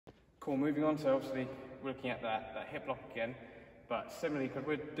Cool, moving on, so obviously we're looking at that hip lock again, but similarly, because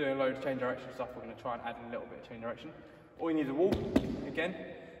we're doing a load of change direction stuff, we're going to try and add in a little bit of change direction. All you need is a wall, again,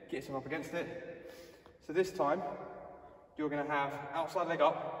 get yourself up against it. So this time, you're going to have outside leg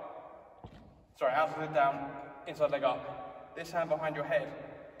up, outside leg down, inside leg up, this hand behind your head,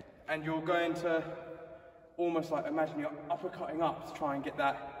 and you're going to almost like imagine you're uppercutting up to try and get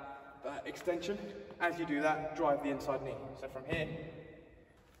that extension. As you do that, drive the inside knee. So from here,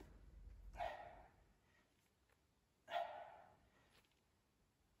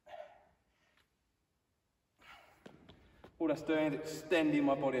 all that's doing is extending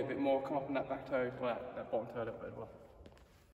my body a bit more, come up on that back toe, well, that bottom toe a little bit as well.